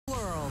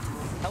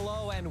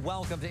And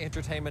welcome to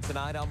Entertainment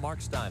Tonight. I'm Mark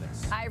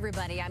Steinitz. Hi,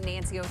 everybody. I'm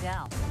Nancy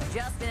ODell.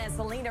 Justin and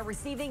Selena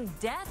receiving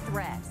death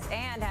threats.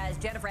 And has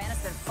Jennifer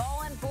Aniston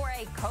fallen for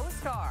a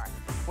co-star?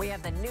 We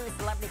have the new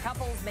celebrity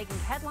couples making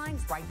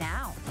headlines right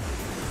now.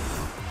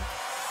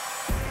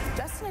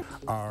 Justin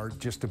are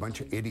just a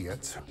bunch of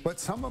idiots, but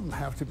some of them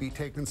have to be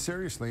taken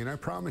seriously, and I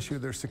promise you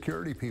their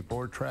security people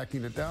are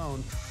tracking it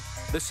down.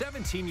 The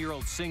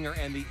 17-year-old singer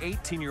and the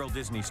 18-year-old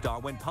Disney star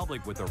went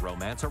public with their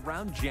romance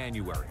around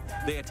January.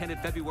 They attended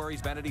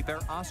February's Vanity Fair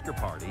Oscar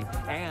party,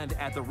 and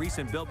at the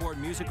recent Billboard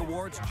Music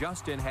Awards,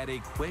 Justin had a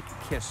quick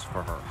kiss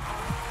for her.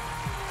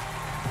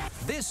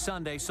 This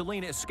Sunday,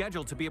 Selena is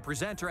scheduled to be a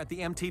presenter at the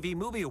MTV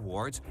Movie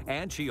Awards,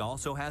 and she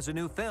also has a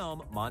new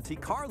film, Monte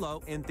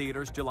Carlo, in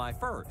theaters July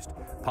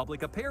 1st.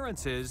 Public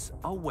appearances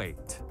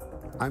await.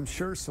 I'm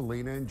sure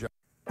Selena and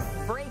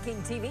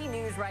Breaking TV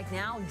news right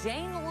now.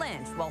 Jane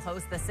Lynch will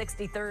host the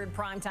 63rd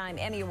Primetime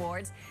Emmy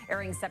Awards,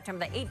 airing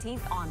September the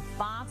 18th on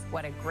Fox.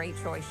 What a great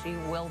choice. She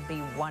will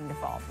be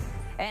wonderful.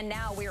 And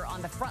now we are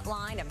on the front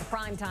line of the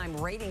primetime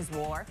ratings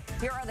war.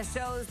 Here are the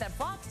shows that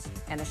flopped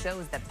and the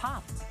shows that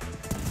popped.